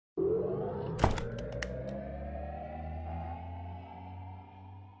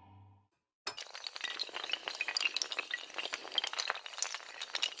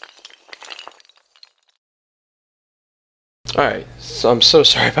Alright, so I'm so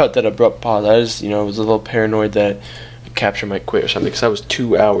sorry about that abrupt pause. I just, was a little paranoid that a capture might quit or something, because that was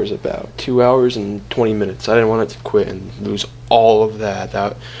 2 hours about. 2 hours and 20 minutes. I didn't want it to quit and lose all of that.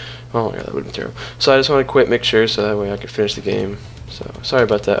 Oh my god, that would have been terrible. So I just want to quit, make sure, so that way I could finish the game. So, sorry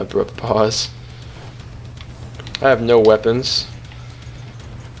about that abrupt pause. I have no weapons.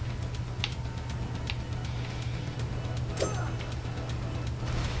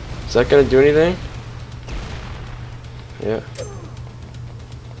 Is that gonna do anything? Yeah.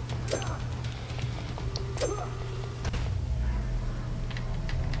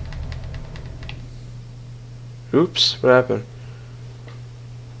 Oops, what happened?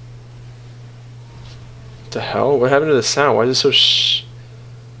 What the hell? What happened to the sound? Why is it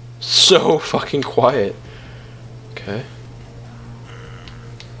so fucking quiet? Okay.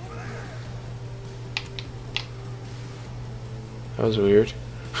 That was weird.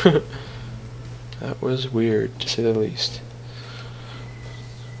 That was weird, to say the least.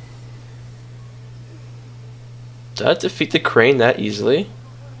 Did I defeat the crane that easily?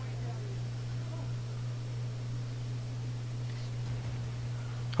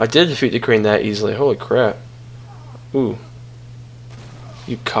 I did defeat the crane that easily. Holy crap. Ooh.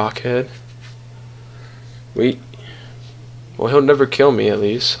 You cockhead. Wait. Well, he'll never kill me, at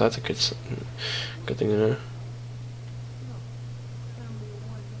least. That's a good thing to know.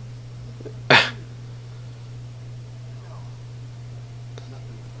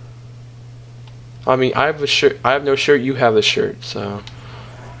 I mean, I have a shirt. I have no shirt. You have a shirt, so.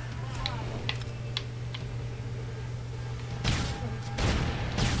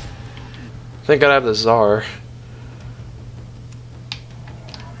 Thank God I have the Tsar.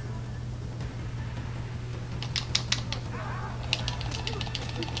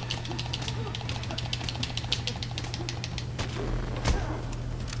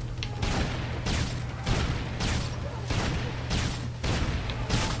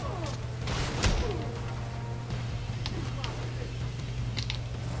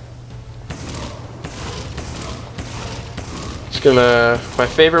 My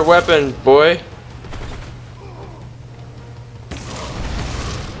favorite weapon, boy.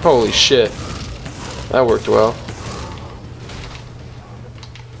 Holy shit. That worked well.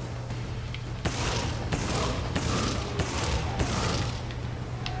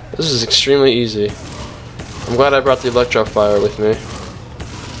 This is extremely easy. I'm glad I brought the Electrofire with me.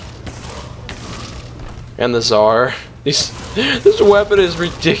 And the Tsar. This weapon is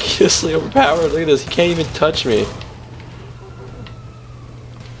ridiculously overpowered. Look at this. He can't even touch me.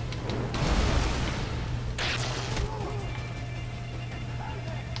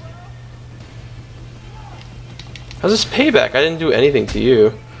 How's this payback? I didn't do anything to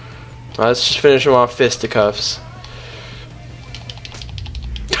you. Let's just finish him off fisticuffs.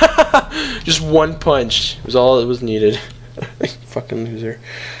 Just one punch was all it was needed. Fucking loser.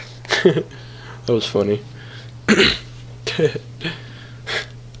 That was funny.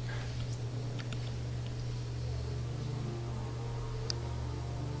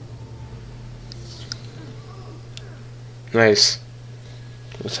 Nice.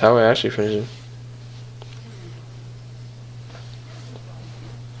 That's how I actually finished it.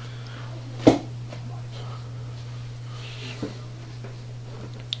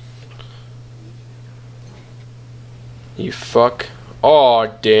 You fuck. Aw,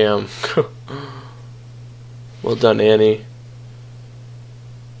 damn. Well done, Annie.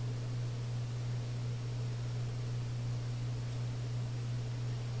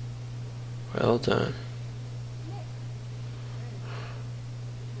 Well done.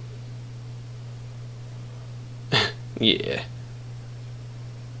 Yeah.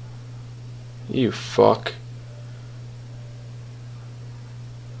 You fuck.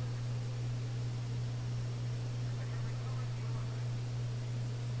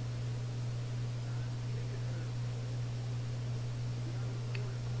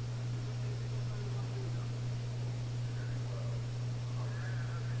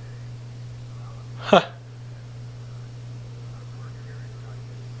 Huh.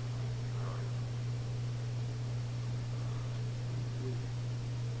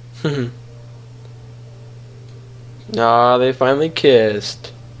 Ah, they finally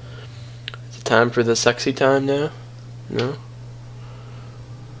kissed. Is it time for the sexy time now? No?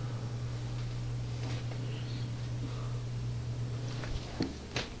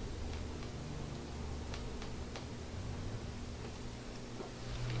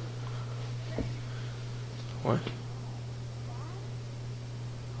 What?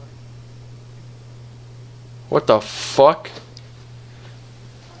 What the fuck?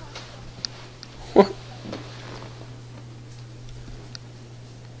 What?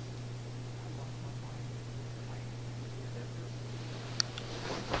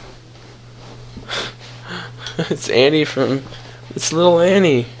 It's Annie from... It's little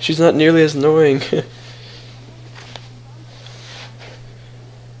Annie. She's not nearly as annoying.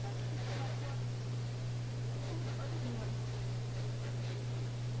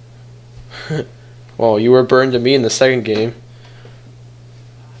 Well, you were burned to me in the second game.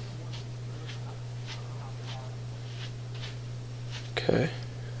 Okay.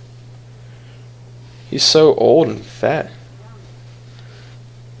 He's so old and fat.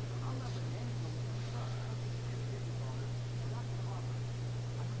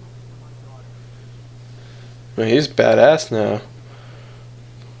 Man, he's badass now.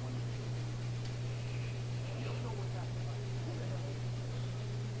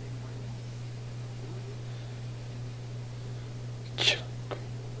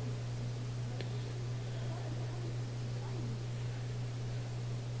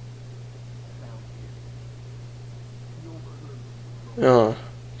 Oh,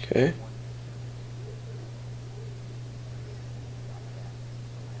 okay.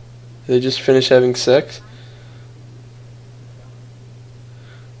 Did they just finish having sex?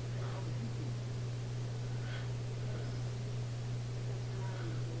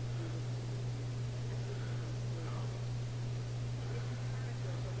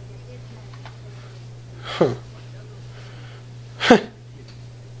 Huh.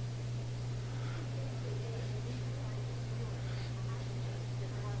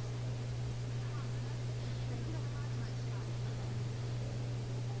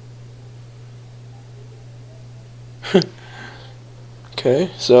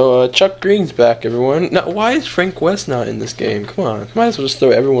 Okay, so Chuck Green's back, everyone. Now, why is Frank West not in this game? Come on, might as well just throw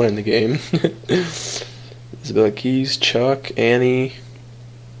everyone in the game. Isabella Keys, Chuck, Annie.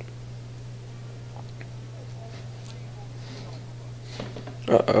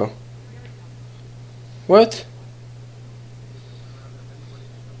 Uh-oh. What?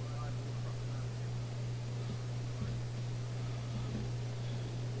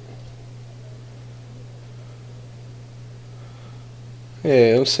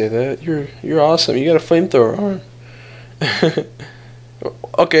 Hey, don't say that. You're awesome. You got a flamethrower arm.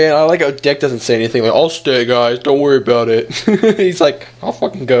 Okay, and I like how Dick doesn't say anything like, I'll stay, guys. Don't worry about it. He's like, I'll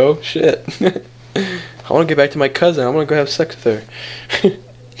fucking go. Shit. I want to get back to my cousin. I want to go have sex with her.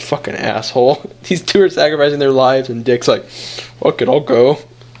 Fucking asshole. These two are sacrificing their lives, and Dick's like, fuck it, I'll go.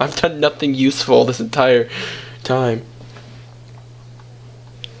 I've done nothing useful this entire time.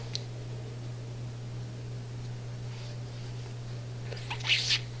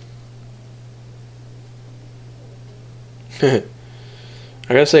 I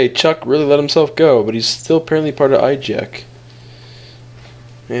gotta say, Chuck really let himself go, but he's still apparently part of iJack.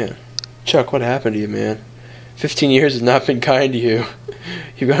 Yeah. Chuck, what happened to you, man? 15 years has not been kind to you.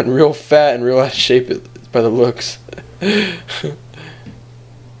 You've gotten real fat and real out of shape by the looks. Hey,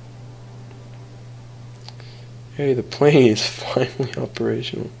 the plane is finally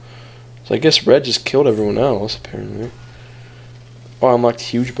operational. So I guess Red just killed everyone else, apparently. Oh, I unlocked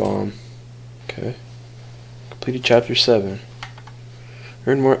Huge Bomb. Okay. Completed Chapter 7.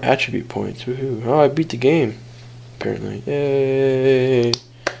 Earn more attribute points. Woohoo. Oh, I beat the game. Apparently. Yay.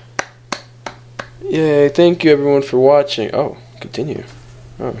 Yay. Thank you, everyone, for watching. Oh, continue.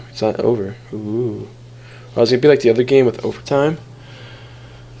 Oh, it's not over. Ooh. Oh, it's going to be like the other game with overtime.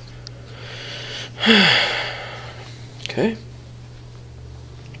 Okay.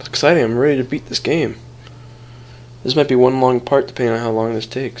 It's exciting. I'm ready to beat this game. This might be one long part, depending on how long this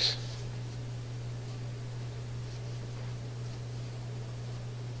takes.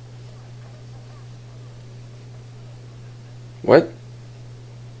 What?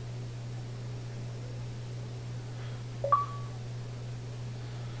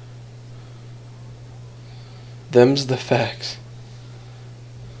 Them's the facts.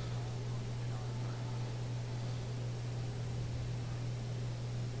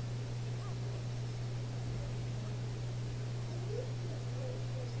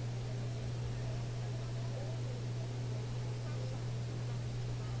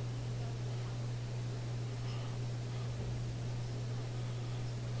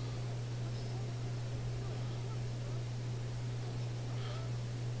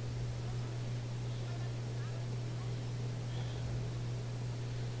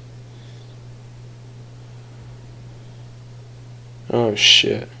 Oh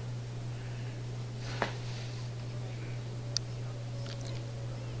shit.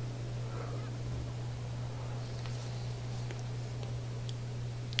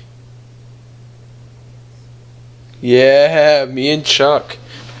 Yeah, me and Chuck.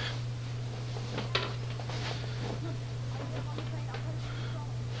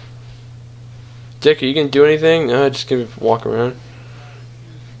 Dick, are you gonna do anything? No, just gonna walk around.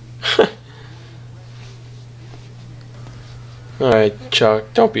 Alright, Chuck,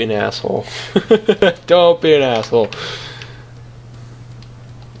 don't be an asshole. Don't be an asshole.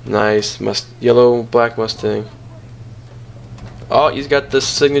 Nice. Yellow, black Mustang. Oh, he's got the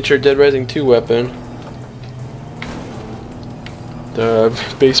signature Dead Rising 2 weapon.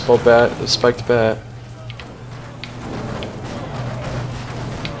 The baseball bat, the spiked bat.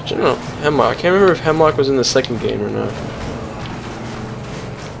 I don't know, Hemlock. I can't remember if Hemlock was in the second game or not.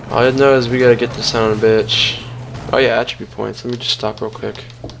 All I know is we gotta get this son of a bitch. Oh yeah, attribute points. Let me just stop real quick.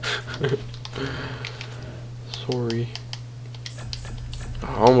 Sorry.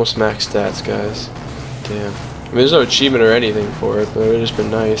 Oh, almost max stats, guys. Damn. I mean, there's no achievement or anything for it, but it would have just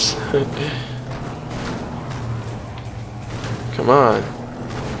been nice. Come on.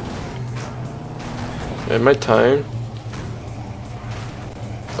 Am I timed?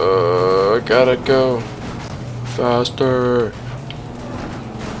 Gotta go faster.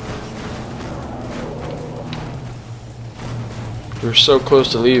 We're so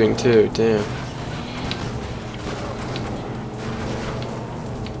close to leaving too, damn.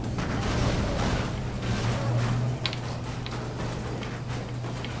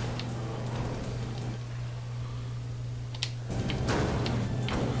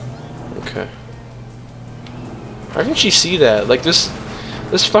 Okay. How can she see that? Like this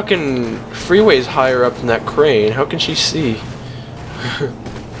fucking freeway is higher up than that crane. How can she see?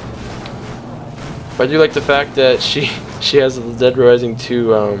 But I do like the fact that she has the Dead Rising 2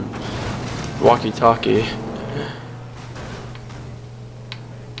 walkie-talkie.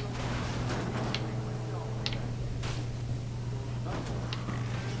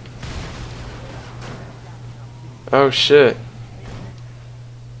 Oh shit.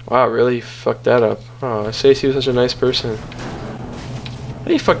 Wow, really fucked that up. Oh, Stacey was such a nice person. How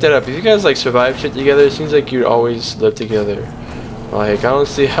do you fuck that up? If you guys like survive shit together, it seems like you'd always live together. Like, I don't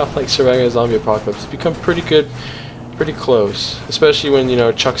see how like surviving a zombie apocalypse. It's become pretty good, pretty close. Especially when, you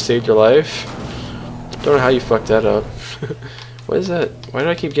know, Chuck saved your life. Don't know how you fucked that up. What is that? Why do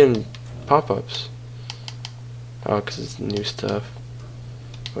I keep getting pop-ups? Oh, because it's new stuff.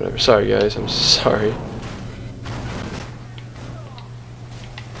 Whatever. Sorry guys, I'm sorry.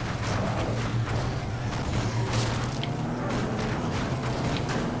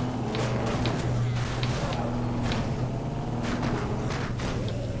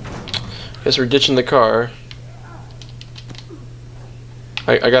 Guess we're ditching the car.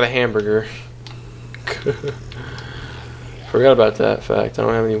 I got a hamburger. Forgot about that fact. I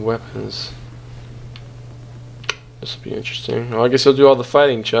don't have any weapons. This will be interesting. Well, I guess you'll do all the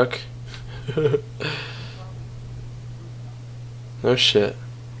fighting, Chuck. No shit.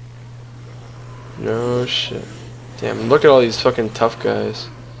 No shit. Damn, look at all these fucking tough guys.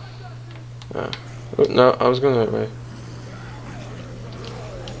 Oh, no, I was going that way.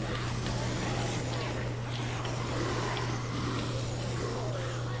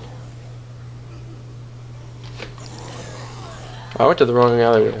 I went to the wrong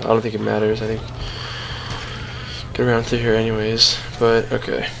alleyway. I don't think it matters. I think get around through here anyways. But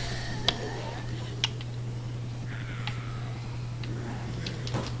okay.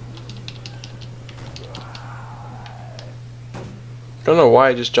 Don't know why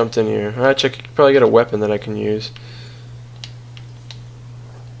I just jumped in here. Alright, check. I could probably get a weapon that I can use.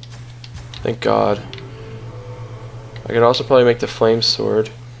 Thank God. I could also probably make the flame sword.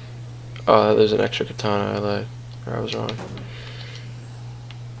 Oh, there's an extra katana. I lied. Or I was wrong.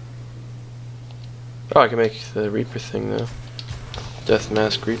 Oh, I can make the Reaper thing though. Death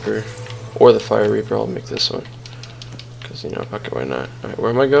Mask Reaper. Or the Fire Reaper, I'll make this one. Because, you know, fuck it, why not? Alright, where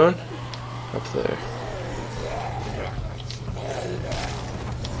am I going? Up there.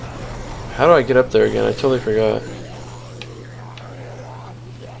 How do I get up there again? I totally forgot.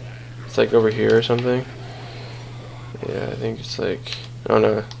 It's like over here or something? Yeah, I think it's like... Oh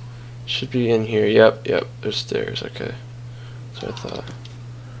no. It should be in here. Yep, there's stairs, okay. That's what I thought.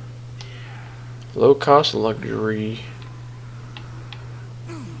 Low cost luxury.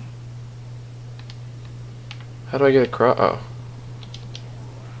 How do I get across? Oh.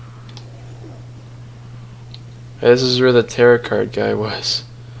 Hey, this is where the tarot card guy was.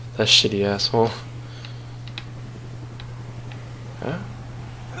 That shitty asshole. Huh?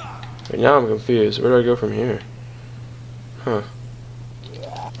 Wait, now I'm confused. Where do I go from here? Huh.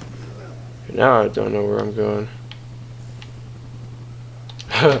 Now I don't know where I'm going.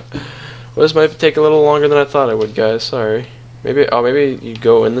 Well, this might take a little longer than I thought it would, guys. Sorry. Maybe, oh, maybe you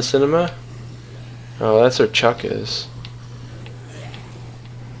go in the cinema? Oh, that's where Chuck is.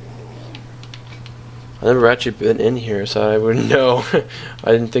 I've never actually been in here, so I wouldn't know.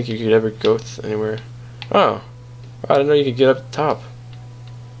 I didn't think you could ever go anywhere. Oh. I didn't know you could get up top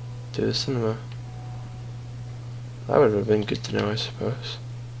to the cinema. That would have been good to know, I suppose.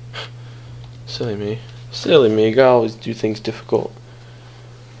 Silly me. Silly me. You gotta always do things difficult.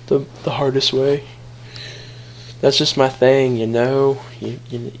 The hardest way. That's just my thing, you know?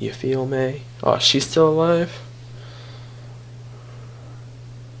 You feel me? Oh, she's still alive?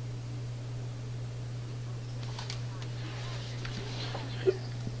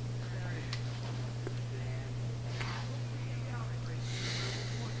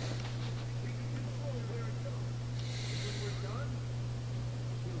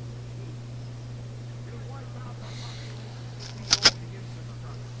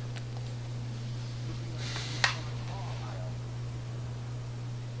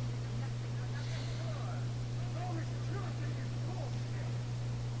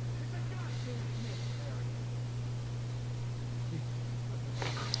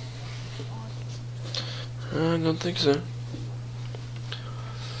 I don't think so.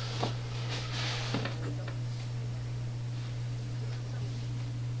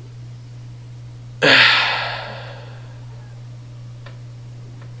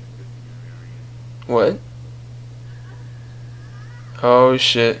 What? Oh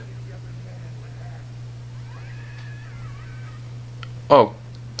shit. Oh,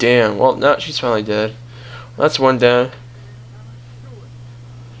 damn. Well, now she's finally dead. Well, that's one down.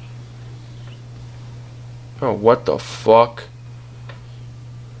 Oh, what the fuck?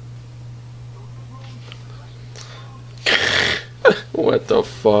 What the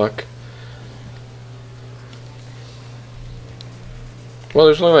fuck? Well,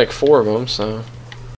 there's only like 4 of them, so...